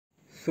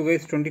So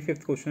guys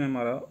 25th question है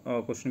हमारा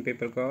question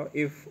paper का.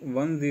 If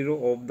 1 0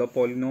 of the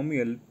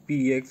polynomial P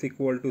x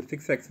equal to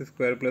 6x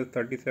square plus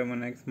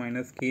 37x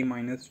minus k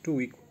minus 2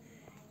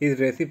 is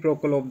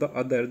reciprocal of the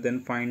other, then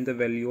find the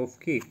value of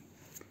k.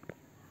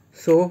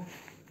 So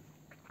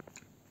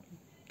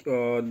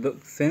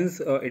since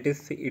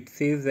it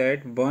says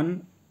that 1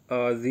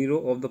 0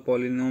 of the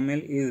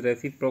polynomial is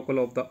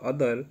reciprocal of the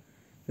other,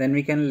 then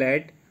we can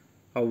let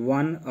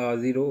 1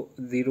 0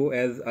 0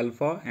 as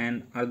alpha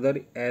and other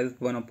as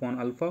 1 upon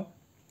alpha.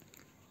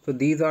 So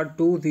these are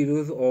two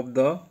zeros of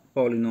the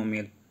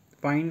polynomial.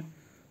 Fine.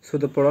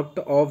 So the product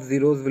of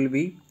zeros will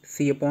be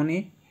c upon a,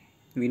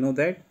 we know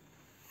that.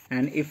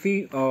 And if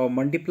we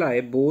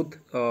multiply both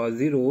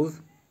zeros,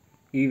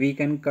 we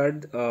can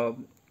cut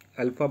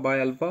alpha by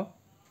alpha.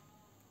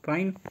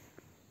 Fine.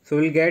 So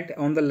we'll get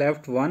on the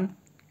left 1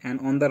 and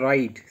on the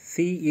right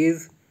c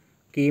is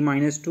k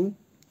minus 2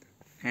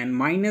 and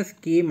minus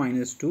k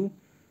minus 2.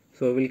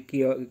 So we'll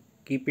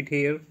keep it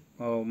here,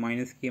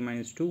 minus k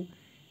minus 2,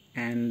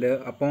 and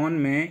upon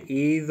में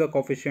a is the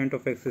coefficient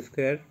of x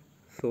square,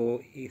 so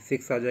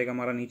 6 आ जाएगा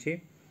हमारा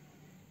नीचे.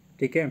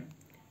 ठीक है.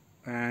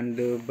 and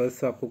बस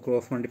आपको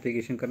cross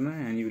multiplication करना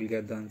है and you will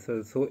get the answer.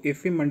 So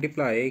if we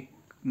multiply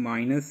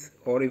minus,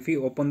 or if we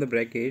open the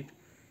bracket,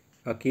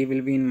 k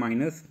will be in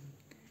minus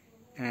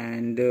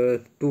and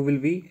 2 will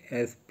be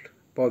as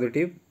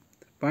positive.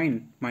 Fine.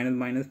 Minus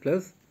minus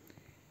plus,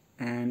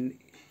 and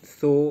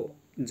so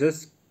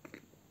just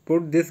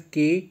put this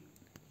k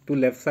to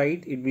left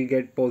side, it will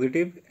get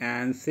positive,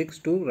 and 6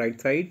 to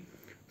right side,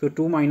 so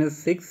 2 minus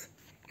 6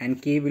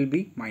 and k will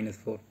be minus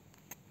 4.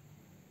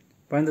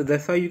 Fine. So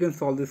that's how you can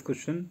solve this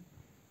question.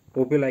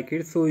 Hope you like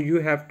it. So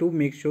you have to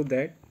make sure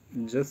that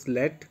just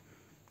let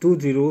two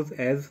zeros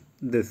as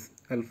this,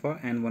 alpha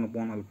and 1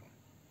 upon alpha,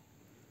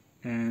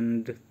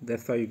 and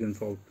that's how you can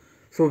solve.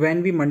 So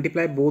when we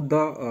multiply both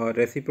the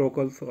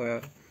reciprocals,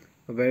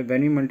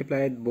 when we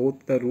multiply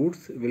both the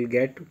roots, we'll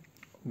get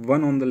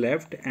 1 on the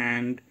left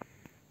and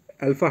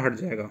alpha हट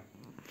जाएगा,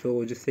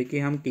 so जिससे कि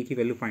हम t की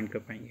value find कर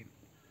पाएंगे.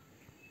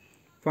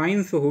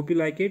 Fine. So hope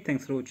you like it.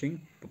 Thanks for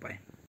watching. Bye bye.